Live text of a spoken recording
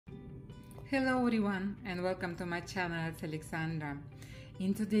Hello everyone and welcome to my channel. It's Alexandra.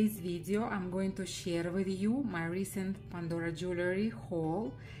 In today's video I'm going to share with you my recent Pandora jewelry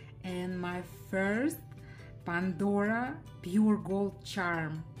haul and my first Pandora pure gold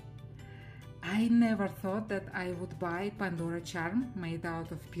charm. I never thought that I would buy Pandora charm made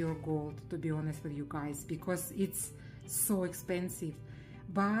out of pure gold, to be honest with you guys, because it's so expensive.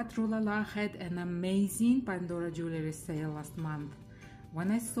 But Ruelala had an amazing Pandora jewelry sale last month. When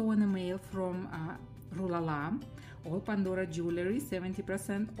I saw an email from Ruelala, all Pandora jewelry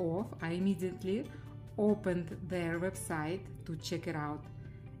 70% off, I immediately opened their website to check it out.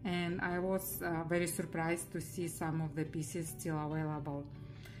 And I was very surprised to see some of the pieces still available,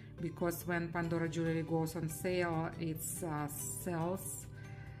 because when Pandora jewelry goes on sale, it sells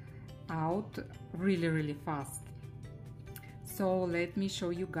out really fast. So let me show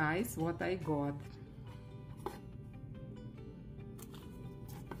you guys what I got.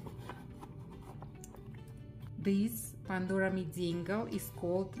 This Pandora mid-dingle is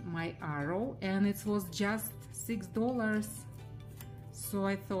called My Arrow and it was just $6. So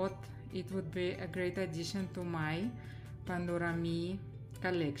I thought it would be a great addition to my Pandora Me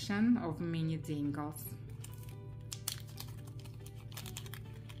collection of mini dingles.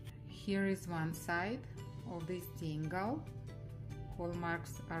 Here is one side of this dingle.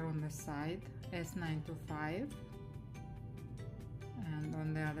 Hallmarks are on the side, S925, and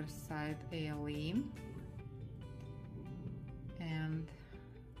on the other side ALE. And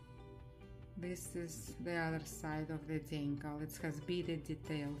this is the other side of the dingle. It has beaded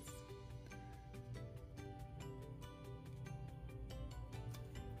details.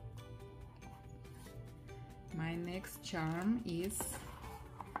 My next charm is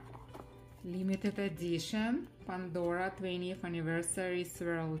limited edition Pandora 20th anniversary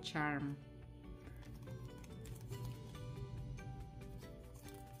swirl charm.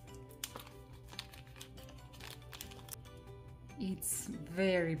 It's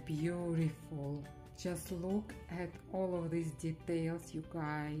very beautiful. Just look at all of these details, you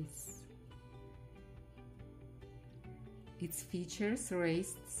guys. It features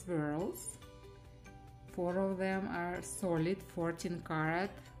raised swirls. 4 of them are solid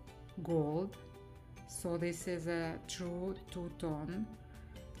 14-karat gold. So this is a true two-tone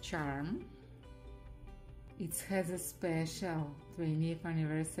charm. It has a special 20th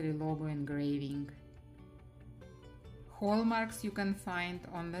anniversary logo engraving. Hallmarks you can find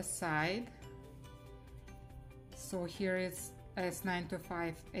on the side. So here is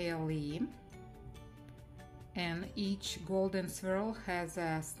S925 ALE, and each golden swirl has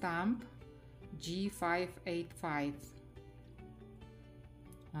a stamp G585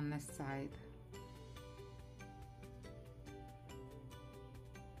 on the side.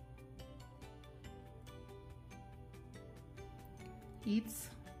 It's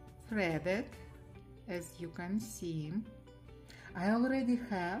threaded, as you can see. I already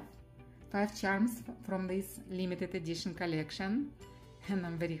have 5 charms from this limited edition collection, and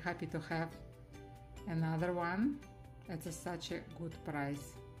I'm very happy to have another one at such a good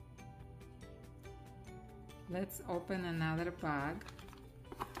price. Let's open another bag,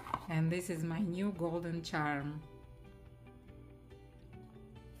 and this is my new golden charm.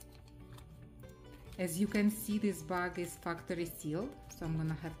 As you can see, this bag is factory sealed, so I'm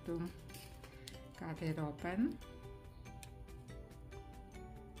gonna have to cut it open.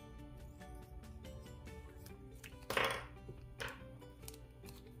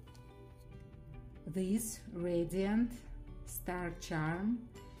 This radiant star charm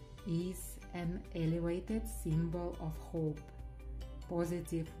is an elevated symbol of hope,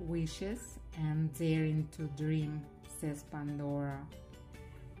 positive wishes, and daring to dream, says Pandora.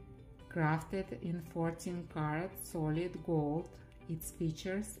 Crafted in 14-karat solid gold, it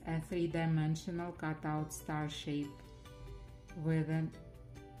features a 3-dimensional cutout star shape with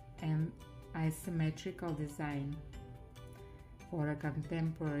an asymmetrical design for a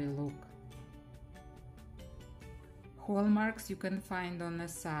contemporary look. Hallmarks you can find on the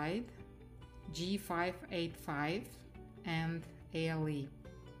side, G585 and ALE.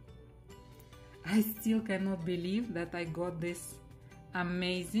 I still cannot believe that I got this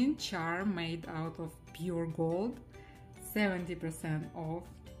amazing charm made out of pure gold, 70% off.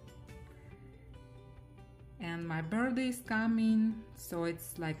 And my birthday is coming, so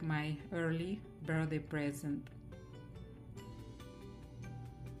it's like my early birthday present.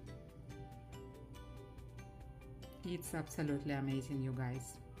 It's absolutely amazing, you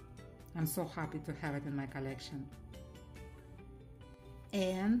guys. I'm so happy to have it in my collection.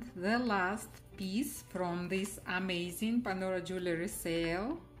 And the last piece from this amazing Pandora jewelry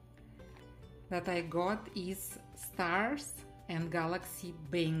sale that I got is Stars and Galaxy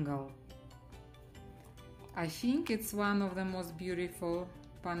Bangle. I think it's one of the most beautiful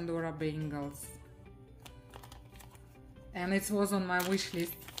Pandora bangles, and it was on my wish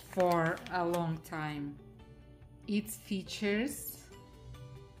list for a long time. It features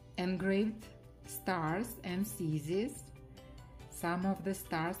engraved stars and seizes, some of the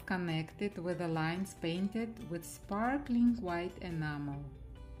stars connected with the lines painted with sparkling white enamel.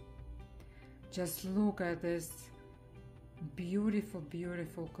 Just look at this beautiful,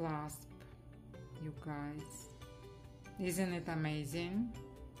 beautiful clasp, you guys. Isn't it amazing?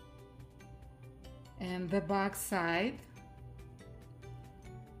 And the back side,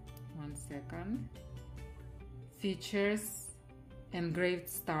 one second, features engraved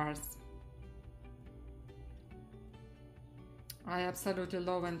stars. I absolutely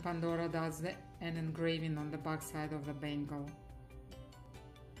love when Pandora does an engraving on the back side of the bangle.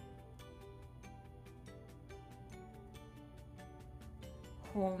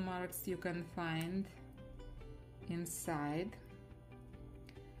 Hallmarks you can find inside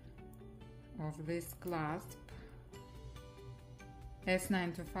of this clasp.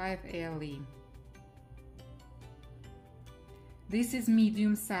 S925 ALE. This is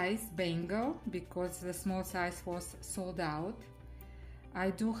medium size bangle because the small size was sold out. I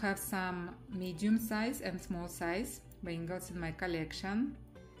do have some medium size and small size bangles in my collection,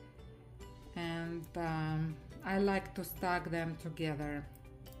 and I like to stack them together.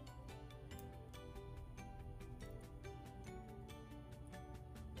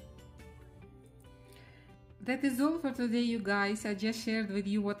 That is all for today, you guys. I just shared with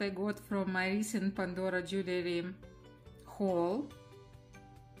you what I got from my recent Pandora jewelry haul,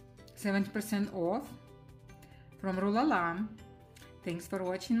 70% off from Ruelala. Thanks for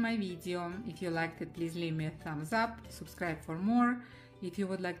watching my video. If you liked it, please leave me a thumbs up, subscribe for more. If you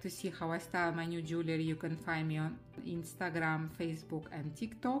would like to see how I style my new jewelry, you can find me on Instagram, Facebook and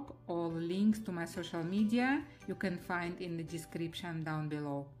TikTok. All links to my social media you can find in the description down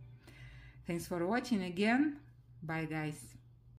below. Thanks for watching again. Bye guys.